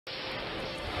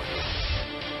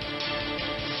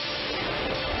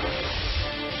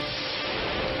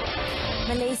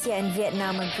Malaysia and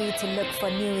Vietnam agreed to look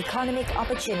for new economic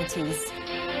opportunities.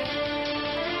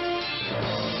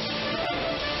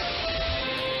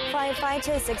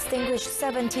 Firefighters extinguished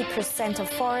 70% of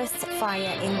forest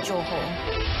fire in Johor.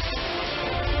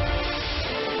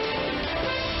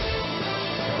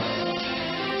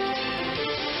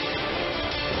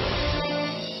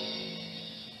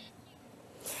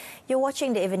 You're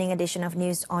watching the evening edition of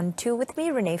News on 2 with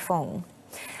me, Renee Fong.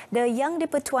 The Yang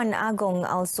di-Pertuan Agong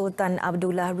Al-Sultan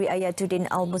Abdullah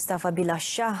Riayatuddin Al-Mustafa Billah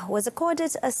Shah was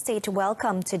accorded a state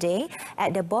welcome today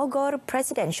at the Bogor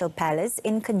Presidential Palace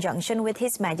in conjunction with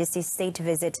His Majesty's state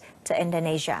visit to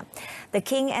Indonesia. The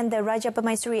King and the Raja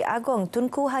Permaisuri Agong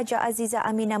Tunku Haja Aziza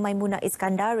Amina Maimuna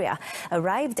Iskandaria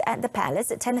arrived at the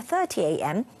palace at 10:30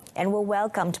 a.m. and were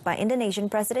welcomed by Indonesian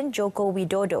President Joko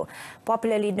Widodo,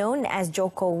 popularly known as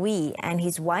Jokowi, and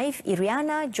his wife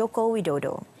Iriana Joko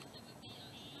Widodo.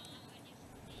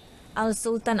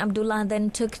 Al-Sultan Abdullah then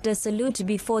took the salute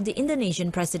before the Indonesian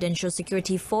Presidential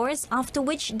Security Force, after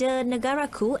which the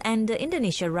Negaraku and the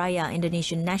Indonesia Raya,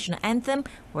 Indonesian national anthem,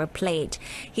 were played.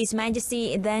 His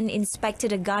Majesty then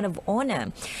inspected a guard of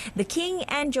honor. The King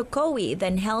and Jokowi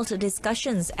then held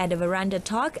discussions at a veranda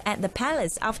talk at the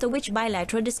palace, after which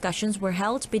bilateral discussions were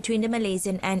held between the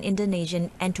Malaysian and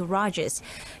Indonesian entourages.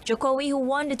 Jokowi, who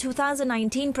won the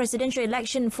 2019 presidential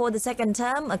election for the second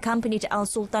term, accompanied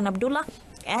Al-Sultan Abdullah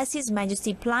as His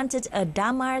Majesty planted a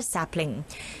damar sapling.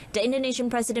 The Indonesian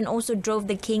president also drove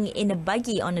the king in a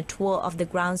buggy on a tour of the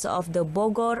grounds of the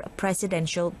Bogor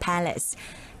Presidential Palace.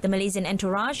 The Malaysian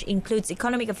entourage includes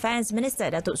Economic Affairs Minister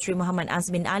Datuk Sri Muhammad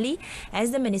Azmin Ali as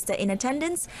the minister in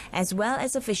attendance, as well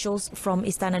as officials from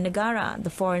Istana Negara, the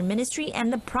Foreign Ministry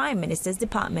and the Prime Minister's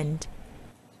Department.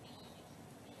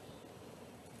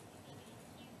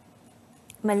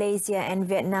 Malaysia and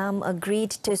Vietnam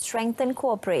agreed to strengthen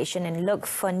cooperation and look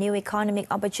for new economic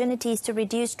opportunities to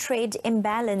reduce trade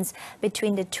imbalance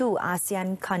between the two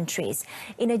ASEAN countries.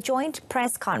 In a joint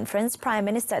press conference, Prime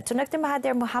Minister Tun Dr.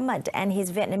 Mahathir Mohamad and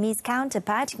his Vietnamese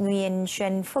counterpart Nguyen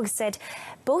Xuan Phuc said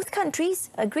both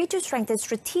countries agreed to strengthen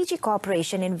strategic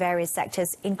cooperation in various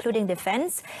sectors, including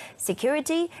defense,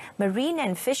 security, marine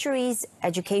and fisheries,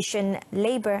 education,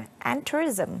 labor and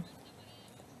tourism.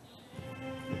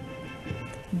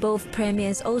 Both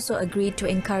premiers also agreed to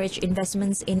encourage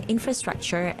investments in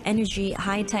infrastructure, energy,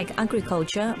 high-tech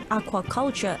agriculture,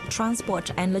 aquaculture,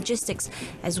 transport and logistics,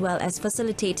 as well as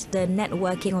facilitate the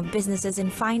networking of businesses in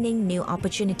finding new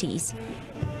opportunities.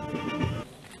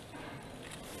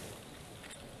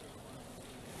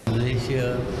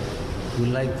 Malaysia would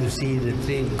like to see the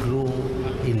trade grow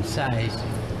in size,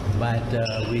 but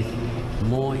with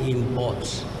more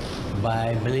imports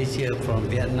by Malaysia from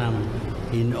Vietnam,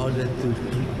 in order to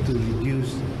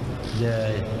reduce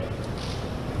the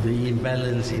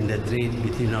imbalance in the trade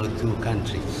between our two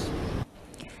countries.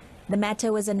 The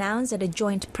matter was announced at a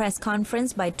joint press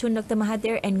conference by Tun Dr.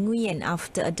 Mahathir and Nguyen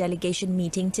after a delegation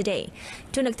meeting today.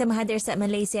 Tun Dr. Mahathir said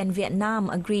Malaysia and Vietnam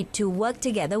agreed to work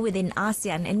together within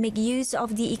ASEAN and make use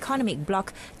of the economic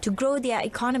bloc to grow their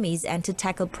economies and to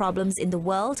tackle problems in the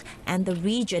world and the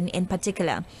region in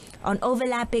particular. On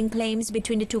overlapping claims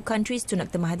between the two countries, Tun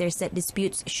Dr. Mahathir said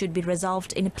disputes should be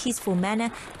resolved in a peaceful manner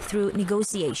through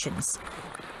negotiations.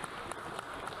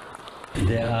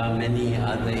 There are many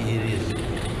other areas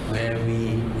where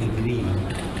we agree,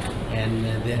 and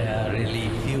there are really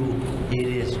few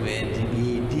areas where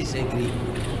we disagree,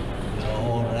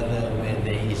 or rather where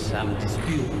there is some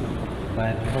dispute.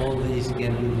 But all this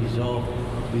can be resolved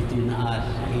between us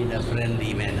in a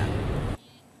friendly manner.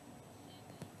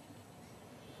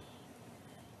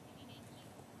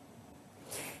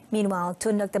 Meanwhile,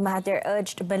 Tun Dr. Mahathir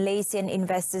urged Malaysian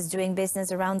investors doing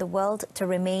business around the world to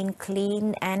remain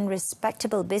clean and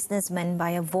respectable businessmen by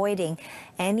avoiding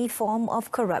any form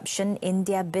of corruption in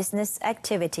their business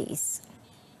activities.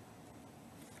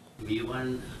 We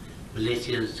want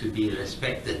Malaysians to be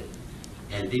respected,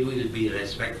 and they will be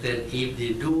respected if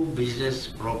they do business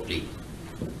properly.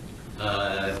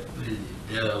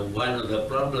 One of the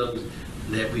problems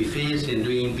that we face in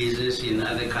doing business in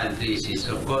other countries is,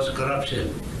 of course,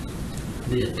 corruption.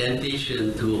 The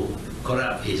temptation to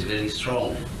corrupt is very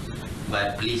strong,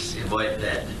 but please avoid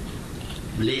that.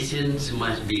 Malaysians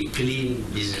must be clean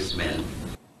businessmen.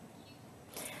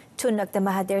 Tun Dr.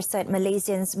 Mahathir said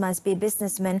Malaysians must be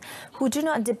businessmen who do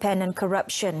not depend on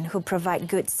corruption, who provide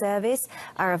good service,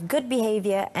 are of good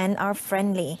behaviour and are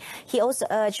friendly. He also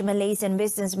urged Malaysian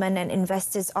businessmen and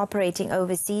investors operating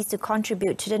overseas to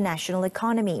contribute to the national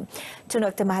economy. Tun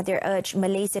Dr. Mahathir urged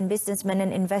Malaysian businessmen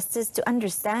and investors to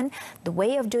understand the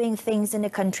way of doing things in the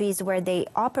countries where they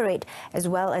operate, as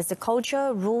well as the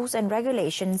culture, rules and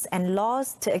regulations and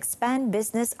laws to expand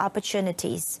business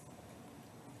opportunities.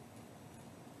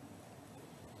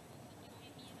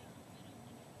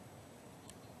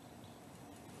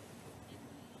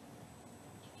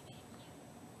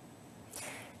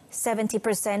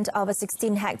 %70 of a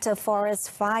 16-hectare forest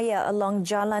fire along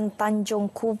Jalan Tanjung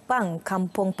Kupang,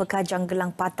 Kampung Pekajang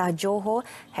Gelang Patah, Johor,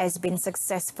 has been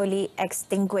successfully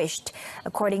extinguished.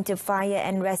 According to Fire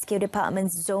and Rescue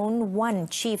Department's Zone 1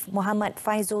 Chief Muhammad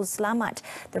Faizul Slamat,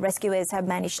 the rescuers have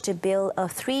managed to build a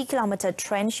 3-kilometre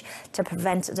trench to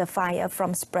prevent the fire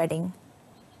from spreading.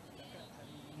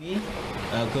 Ini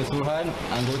keseluruhan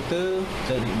anggota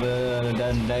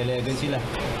dan dari agensi lah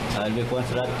lebih kurang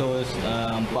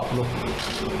 140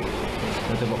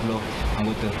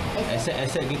 anggota.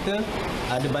 Aset kita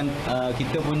ada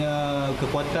kita punya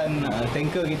kekuatan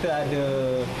tanker kita ada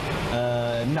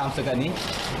 6 sekarang ni.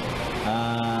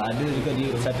 Ada juga di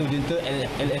satu junta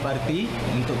LFRT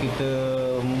untuk kita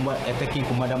membuat attacking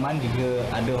pemadaman jika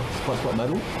ada spot-spot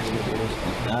baru.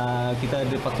 Kita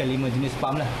ada pakai 5 jenis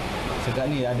pump lah.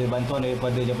 Sekarang ni ada bantuan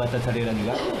daripada Jabatan Saliran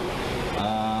juga.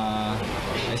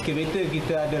 Excavator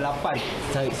kita ada 8,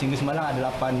 sehingga semalam ada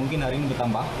 8, mungkin hari ini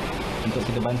bertambah untuk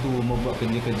kita bantu membuat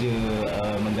kerja-kerja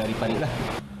menggali parit lah.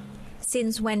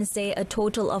 Since Wednesday, a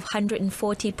total of 140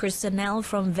 personnel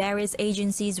from various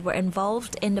agencies were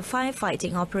involved in the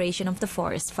firefighting operation of the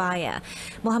forest fire.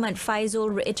 Muhammad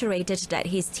Faizul reiterated that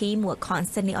his team were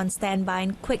constantly on standby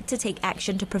and quick to take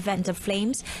action to prevent the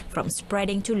flames from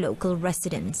spreading to local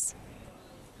residents.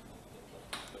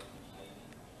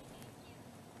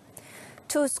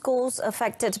 2 schools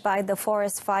affected by the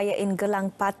forest fire in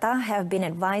Gelang Patah have been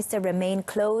advised to remain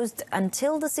closed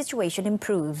until the situation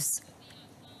improves.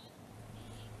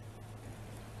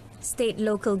 State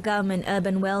Local Government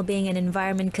Urban Wellbeing and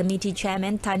Environment Committee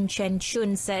Chairman Tan Chen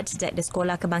Chun said that the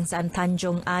Sekolah Kebangsaan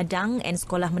Tanjung Adang and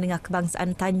Sekolah Menengah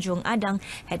Kebangsaan Tanjung Adang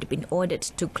had been ordered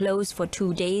to close for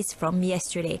 2 days from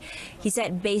yesterday. He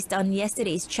said based on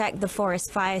yesterday's check, the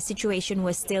forest fire situation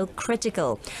was still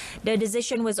critical. The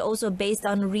decision was also based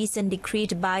on recent decree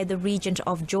by the Regent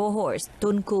of Johor,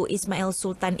 Tunku Ismail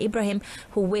Sultan Ibrahim,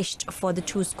 who wished for the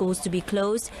 2 schools to be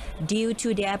closed due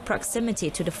to their proximity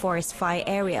to the forest fire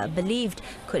area, believed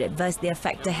could adversely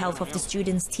affect the health of the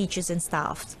students, teachers and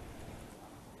staff.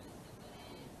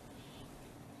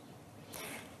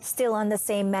 Still on the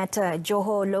same matter,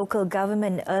 Johor Local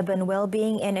Government Urban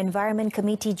Wellbeing and Environment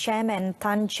Committee Chairman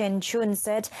Tan Chen Chun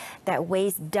said that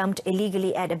waste dumped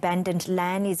illegally at abandoned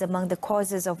land is among the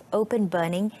causes of open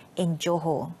burning in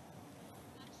Johor.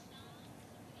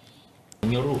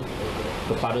 Menyuruh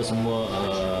kepada semua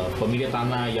pemilik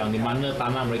tanah yang di mana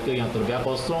tanah mereka yang terbiar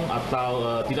kosong atau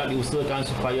tidak diusahakan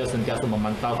supaya sentiasa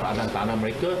memantau keadaan tanah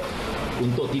mereka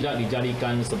untuk tidak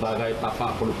dijadikan sebagai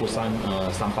tapak pelupusan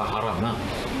sampah haram lah.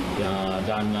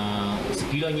 Dan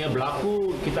sekiranya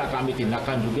berlaku, kita akan ambil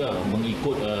tindakan juga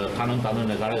mengikut kanun tanah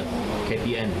negara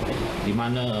KPN, di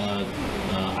mana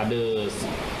ada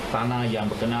tanah yang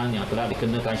berkenaan yang telah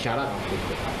dikenakan syarat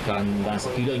dan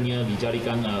sekiranya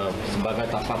dijadikan sebagai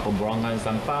tapak pembuangan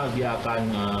sampah,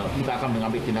 kita akan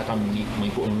mengambil tindakan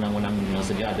mengikut undang-undang yang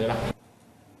sedia ada lah.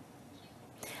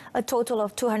 A total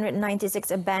of 296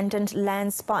 abandoned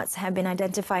land spots have been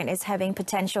identified as having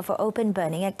potential for open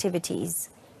burning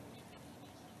activities.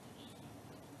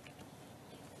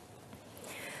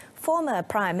 Former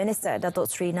Prime Minister Datuk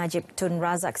Sri Najib Tun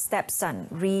Razak's stepson,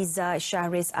 Riza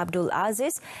Shahriz Abdul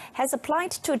Aziz, has applied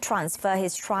to transfer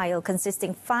his trial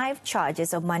consisting 5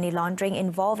 charges of money laundering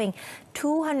involving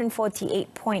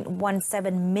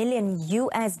 $248.17 million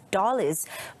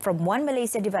from One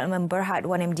Malaysia Development Berhad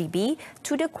 1MDB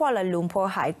to the Kuala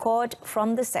Lumpur High Court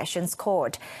from the Sessions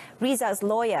Court. Riza's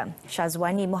lawyer,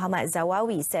 Shazwani Muhammad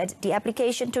Zawawi, said the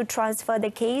application to transfer the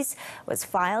case was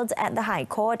filed at the High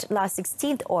Court last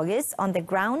 16th August on the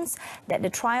grounds that the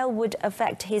trial would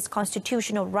affect his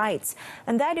constitutional rights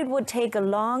and that it would take a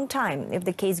long time if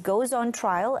the case goes on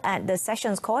trial at the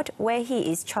Sessions Court where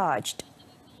he is charged.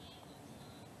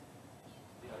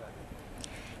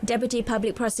 Deputy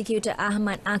Public Prosecutor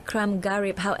Ahmad Akram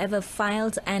Garib, however,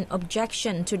 filed an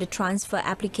objection to the transfer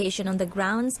application on the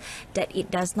grounds that it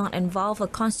does not involve a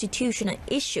constitutional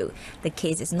issue. The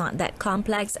case is not that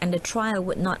complex and the trial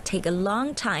would not take a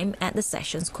long time at the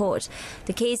Sessions Court.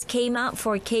 The case came out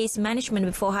for case management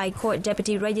before High Court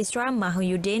Deputy Registrar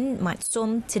Mahyuddin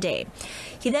Matsum today.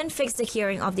 He then fixed the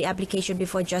hearing of the application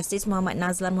before Justice Muhammad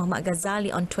Nazlan Muhammad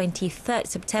Ghazali on 23rd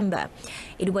September.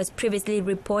 It was previously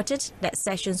reported that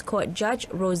Sessions Court Judge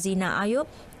Rosina Ayub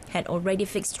had already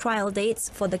fixed trial dates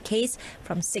for the case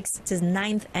from 6th to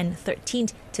 9th and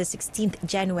 13th to 16th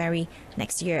January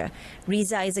next year.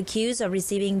 Riza is accused of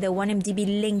receiving the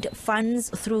 1MDB-linked funds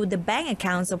through the bank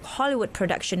accounts of Hollywood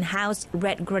production house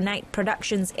Red Granite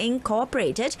Productions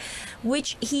Incorporated,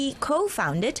 which he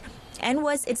co-founded and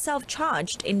was itself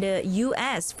charged in the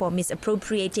US for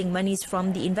misappropriating monies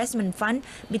from the investment fund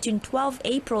between 12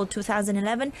 April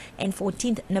 2011 and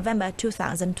 14 November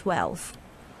 2012.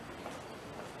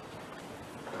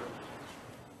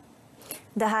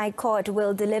 The High Court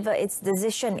will deliver its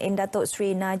decision in Datuk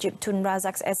Sri Najib Tun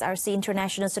Razak's SRC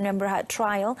International Sdn Bhd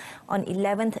trial on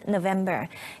 11th November.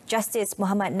 Justice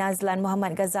Muhammad Nazlan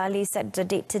Muhammad Ghazali set the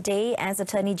date today as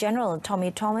Attorney General Tommy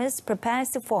Thomas prepares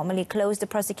to formally close the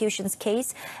prosecution's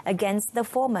case against the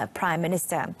former Prime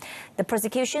Minister. The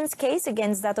prosecution's case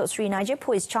against Datuk Sri Najib,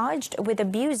 who is charged with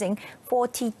abusing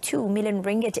 42 million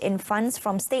ringgit in funds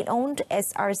from state-owned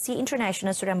SRC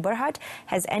International Sdn Bhd,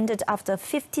 has ended after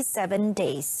 57 days.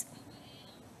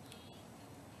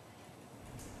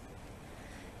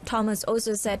 Thomas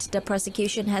also said the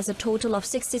prosecution has a total of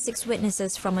 66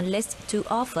 witnesses from a list to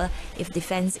offer if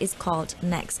defence is called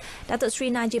next. Datuk Sri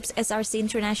Najib's SRC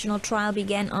International trial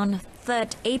began on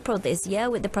 3rd April this year,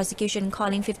 with the prosecution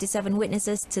calling 57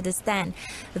 witnesses to the stand.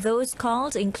 Those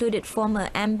called included former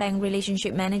AmBank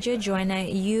Relationship Manager Joanna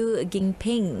Yu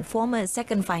Gingping, former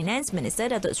Second Finance Minister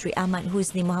Datuk Sri Ahmad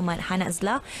Husni Muhammad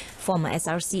Hanazlah, former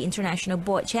SRC International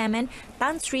Board Chairman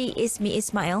Tan Sri Ismi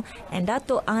Ismail, and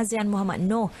Datuk Azian Muhammad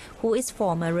Noor, who is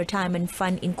former Retirement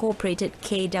Fund Incorporated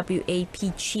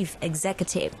KWAP Chief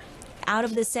Executive. Out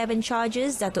of the 7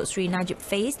 charges Datuk Sri Najib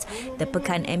faced, the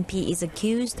Pekan MP is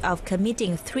accused of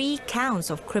committing 3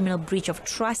 counts of criminal breach of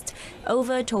trust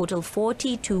over a total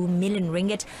 42 million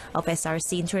ringgit of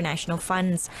SRC International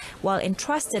funds, while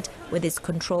entrusted with its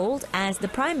control as the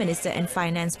Prime Minister and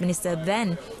Finance Minister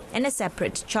then, and a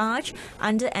separate charge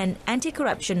under an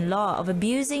anti-corruption law of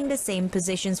abusing the same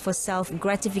positions for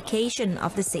self-gratification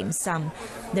of the same sum.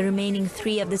 The remaining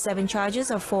 3 of the 7 charges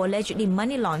are for allegedly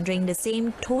money laundering the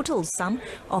same total sum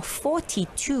of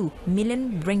 42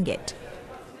 million ringgit.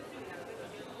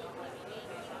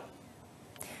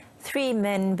 3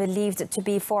 men believed to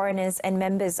be foreigners and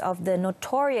members of the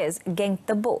notorious Geng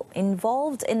Tebuk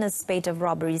involved in a spate of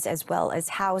robberies as well as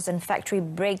house and factory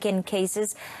break-in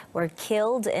cases were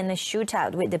killed in a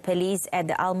shootout with the police at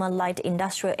the Alma Light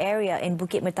Industrial Area in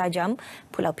Bukit Mertajam,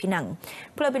 Pulau Pinang.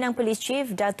 Pulau Pinang Police Chief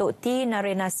Datuk T.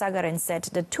 Narena Sagaran said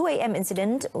the 2 a.m.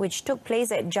 incident, which took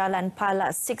place at Jalan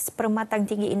Pala 6 Permatang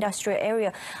Tinggi Industrial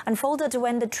Area, unfolded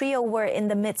when the trio were in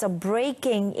the midst of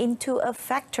breaking into a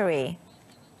factory.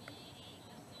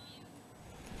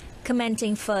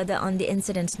 Commenting further on the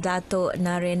incident, Dato'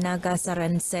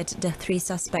 Narenagasaran said the 3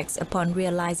 suspects, upon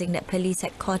realizing that police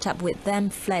had caught up with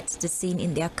them, fled the scene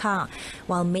in their car.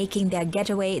 While making their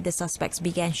getaway, the suspects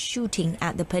began shooting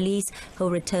at the police, who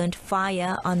returned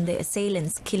fire on the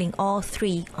assailants, killing all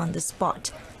 3 on the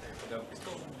spot.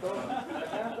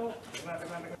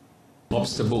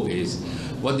 Ops Tebuk is,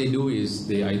 what they do is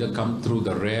they either come through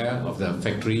the rear of the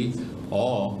factory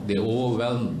or they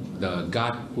overwhelm the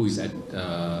guard who is at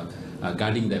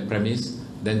guarding that premise.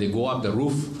 Then they go up the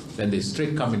roof, then they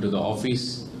straight come into the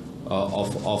office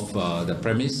of the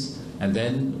premise, and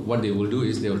then what they will do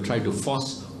is they will try to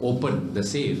force open the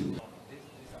safe.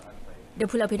 The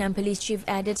Pulau Pinang Police Chief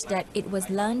added that it was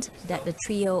learned that the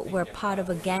trio were part of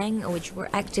a gang which were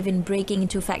active in breaking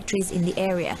into factories in the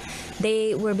area.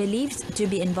 They were believed to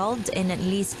be involved in at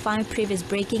least 5 previous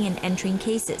breaking and entering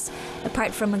cases.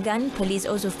 Apart from a gun, police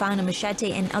also found a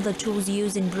machete and other tools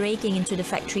used in breaking into the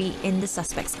factory in the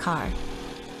suspect's car.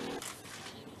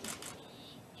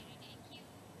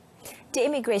 The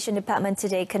Immigration Department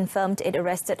today confirmed it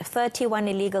arrested 31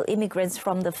 illegal immigrants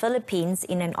from the Philippines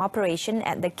in an operation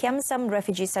at the Kiamsam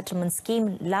Refugee Settlement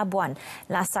Scheme, Labuan,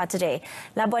 last Saturday.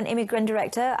 Labuan Immigrant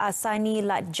Director Asani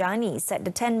Latjani said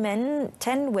the 10 men,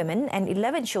 10 women and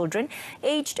 11 children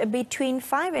aged between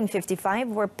 5 and 55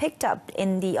 were picked up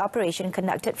in the operation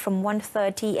conducted from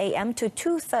 1:30 a.m. to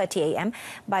 2:30 a.m.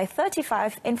 by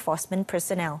 35 enforcement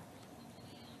personnel.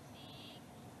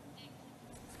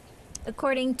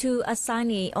 According to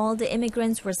Asani, all the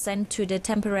immigrants were sent to the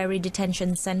temporary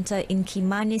detention center in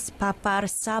Kimanis, Papar,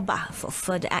 Sabah for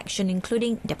further action,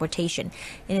 including deportation.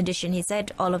 In addition, he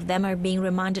said all of them are being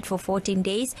remanded for 14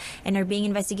 days and are being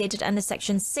investigated under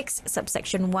Section 6,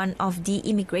 Subsection 1 of the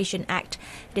Immigration Act.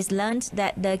 It is learned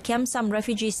that the Kiamsam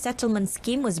refugee settlement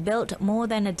scheme was built more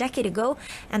than a decade ago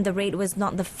and the raid was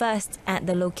not the first at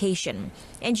the location.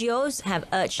 NGOs have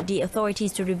urged the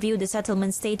authorities to review the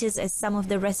settlement status as some of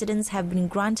the residents have been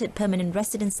granted permanent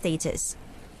resident status.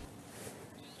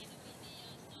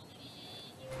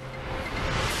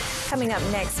 Coming up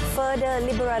next, further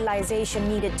liberalisation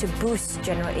needed to boost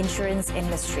general insurance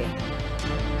industry.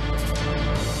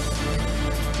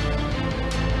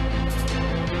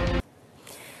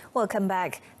 Welcome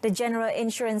back. The general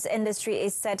insurance industry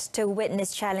is set to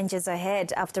witness challenges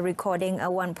ahead after recording a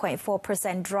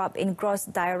 1.4% drop in gross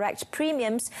direct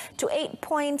premiums to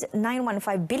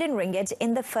 8.915 billion ringgit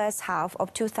in the first half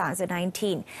of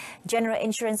 2019. General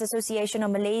Insurance Association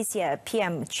of Malaysia,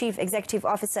 PM Chief Executive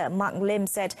Officer Mark Lim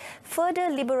said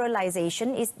further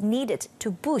liberalisation is needed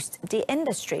to boost the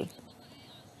industry.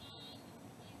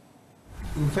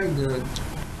 In fact, the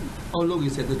outlook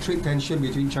is that the trade tension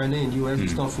between China and US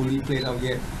is not fully played out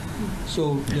yet.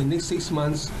 So the next 6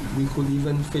 months, we could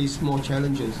even face more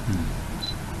challenges.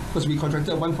 Because we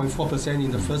contracted 1.4%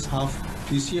 in the first half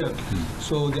this year.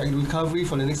 So the recovery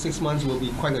for the next 6 months will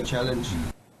be quite a challenge.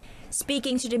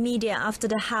 Speaking to the media after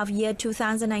the half-year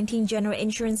 2019 general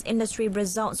insurance industry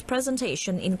results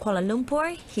presentation in Kuala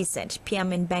Lumpur, he said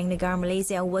PM and Bank Negara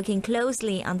Malaysia are working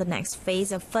closely on the next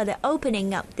phase of further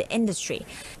opening up the industry.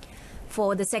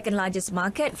 For the second largest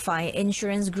market, fire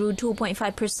insurance grew 2.5%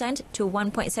 to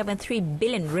 1.73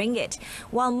 billion ringgit,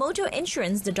 while motor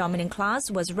insurance, the dominant class,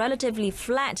 was relatively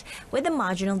flat with a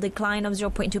marginal decline of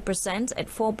 0.2% at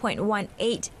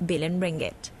 4.18 billion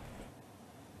ringgit.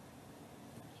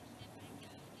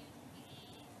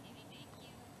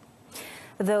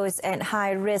 Those at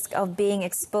high risk of being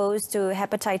exposed to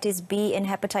hepatitis B and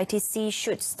hepatitis C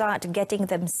should start getting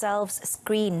themselves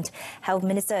screened. Health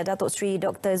Minister Datuk Seri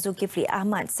Dr. Zulkifli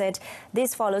Ahmad said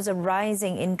this follows a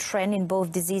rising in trend in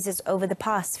both diseases over the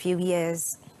past few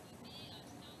years.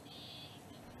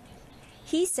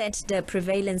 He said the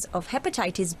prevalence of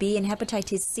hepatitis B and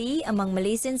hepatitis C among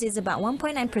Malaysians is about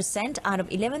 1.9% out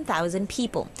of 11,000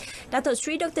 people. Datuk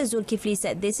Seri Dr. Zulkifli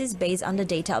said this is based on the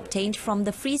data obtained from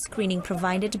the free screening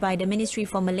provided by the Ministry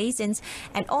for Malaysians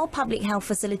at all public health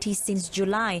facilities since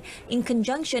July in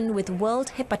conjunction with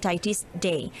World Hepatitis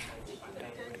Day.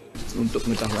 Untuk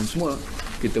pengetahuan semua,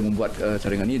 kita membuat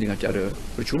saringan ini dengan cara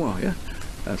percuma, ya.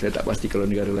 Saya tak pasti kalau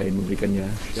negara lain memberikannya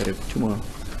secara percuma.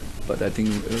 But I think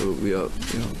we are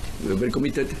very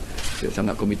committed,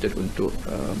 sangat committed untuk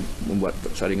membuat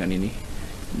saringan ini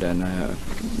dan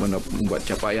membuat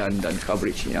capaian dan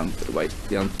coverage yang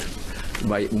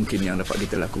terbaik mungkin yang dapat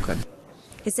kita lakukan.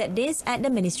 He said this at the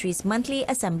Ministry's monthly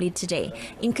assembly today,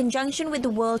 in conjunction with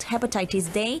the World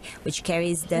Hepatitis Day, which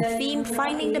carries the theme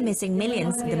Finding the Missing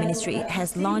Millions. The Ministry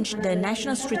has launched the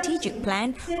National Strategic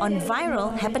Plan on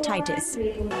Viral Hepatitis.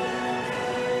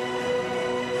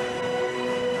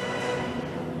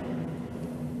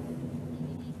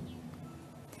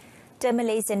 The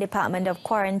Malaysian Department of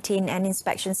Quarantine and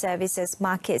Inspection Services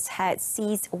markets had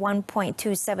seized 1.27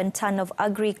 tonne of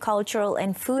agricultural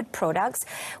and food products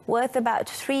worth about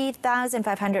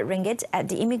 3,500 ringgit at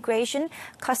the Immigration,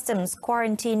 Customs,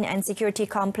 Quarantine and Security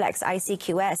Complex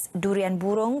ICQS, Durian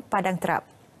Burung, Padang Terap.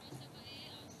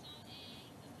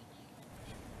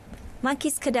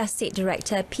 Makis Kedah State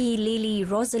Director P. Lily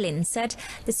Rosalind said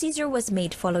the seizure was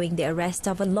made following the arrest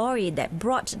of a lorry that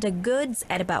brought the goods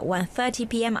at about 1:30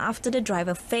 p.m. after the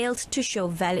driver failed to show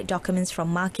valid documents from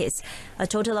Makis. A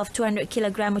total of 200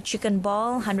 kg of chicken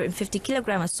ball, 150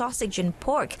 kg of sausage and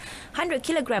pork, 100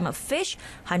 kg of fish,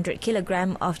 100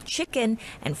 kg of chicken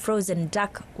and frozen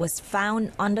duck was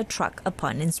found on the truck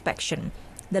upon inspection.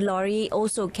 The lorry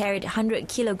also carried 100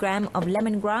 kg of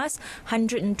lemongrass,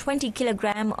 120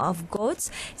 kg of goats,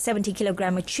 70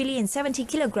 kg of chili and 70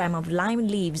 kg of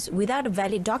lime leaves without a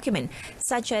valid document,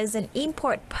 such as an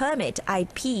import permit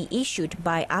IP issued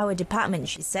by our department,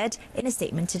 she said in a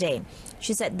statement today.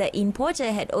 She said the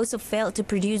importer had also failed to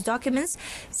produce documents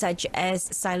such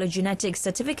as phylogenetic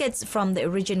certificates from the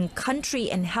origin country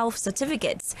and health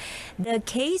certificates. The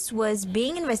case was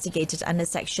being investigated under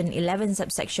Section 11,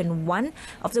 Subsection 1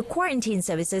 of the Quarantine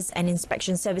Services and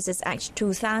Inspection Services Act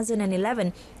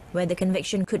 2011, where the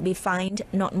conviction could be fined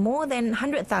not more than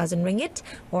 100,000 ringgit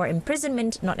or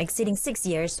imprisonment not exceeding 6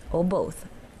 years or both.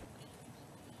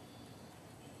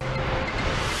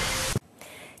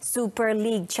 Super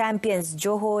League champions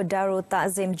Johor Darul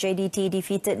Takzim JDT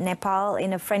defeated Nepal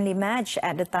in a friendly match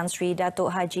at the Tan Sri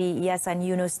Datuk Haji Yasan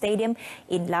Yunos Stadium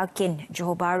in Larkin,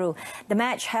 Johor Bahru. The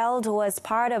match held was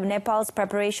part of Nepal's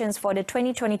preparations for the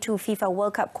 2022 FIFA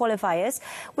World Cup qualifiers,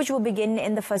 which will begin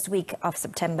in the first week of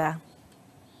September.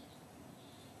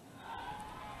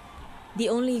 The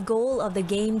only goal of the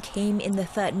game came in the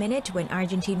third minute when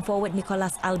Argentine forward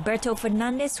Nicolas Alberto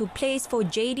Fernandez, who plays for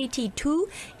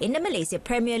JDT2 in the Malaysia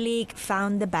Premier League,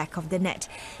 found the back of the net.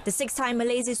 The six-time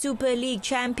Malaysia Super League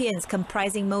champions,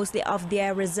 comprising mostly of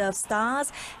their reserve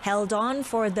stars, held on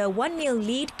for the 1-0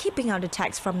 lead, keeping out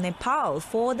attacks from Nepal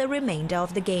for the remainder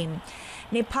of the game.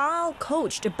 Nepal,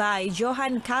 coached by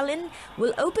Johan Kalin,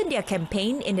 will open their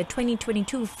campaign in the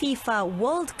 2022 FIFA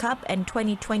World Cup and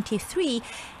 2023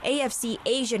 AFC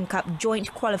Asian Cup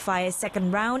joint qualifiers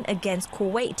second round against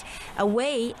Kuwait,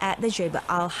 away at the Jebel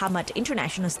Al Hamad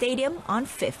International Stadium on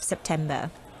 5th September.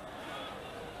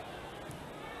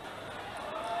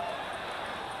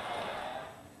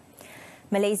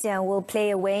 Malaysia will play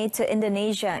away to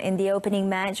Indonesia in the opening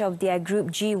match of their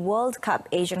Group G World Cup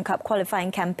Asian Cup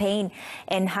qualifying campaign,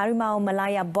 and Harimau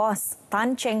Malaya boss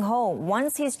Tan Cheng Ho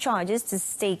wants his charges to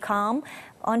stay calm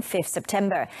on 5th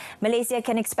September. Malaysia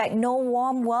can expect no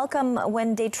warm welcome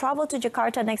when they travel to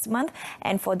Jakarta next month,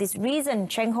 and for this reason,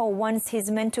 Cheng Ho wants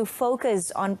his men to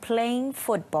focus on playing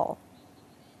football.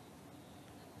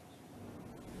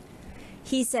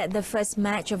 He said the first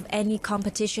match of any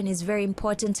competition is very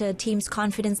important to a team's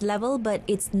confidence level, but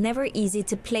it's never easy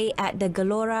to play at the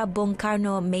Gelora Bung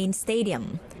Karno main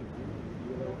stadium.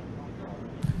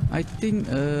 I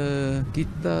think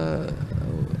kita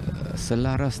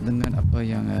selaras dengan apa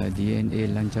yang DNA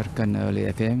lancarkan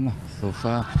oleh FM lah. So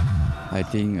far, I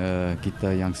think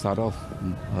kita yang start off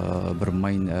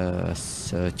bermain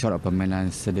corak permainan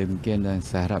sedemikian, dan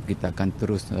saya harap kita akan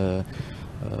terus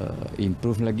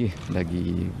improve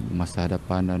lagi masa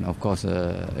hadapan, dan of course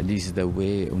this is the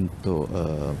way untuk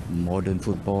modern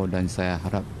football, dan saya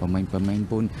harap pemain-pemain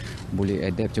pun boleh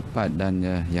adapt cepat, dan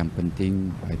yang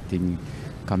penting I think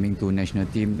coming to national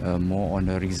team more on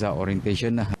the result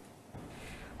orientation lah.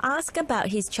 Asked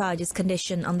about his charges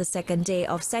condition on the second day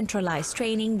of centralised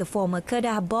training, the former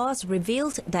Kedah boss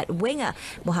revealed that winger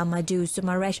Muhammadu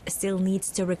Sumaresh still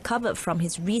needs to recover from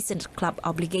his recent club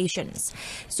obligations.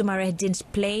 Sumaresh didn't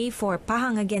play for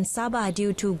Pahang against Sabah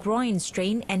due to groin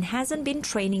strain and hasn't been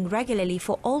training regularly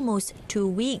for almost 2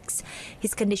 weeks.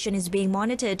 His condition is being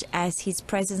monitored as his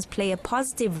presence play a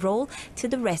positive role to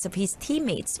the rest of his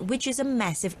teammates, which is a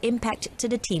massive impact to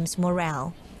the team's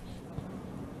morale.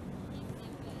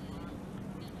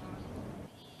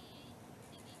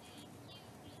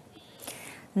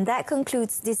 That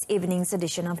concludes this evening's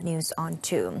edition of News on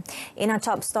 2. In our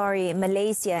top story,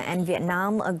 Malaysia and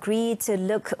Vietnam agree to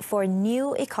look for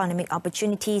new economic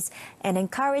opportunities and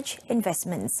encourage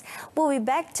investments. We'll be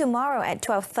back tomorrow at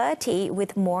 12:30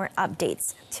 with more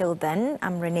updates. Till then,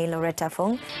 I'm Renee Loretta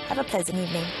Fong. Have a pleasant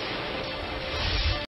evening.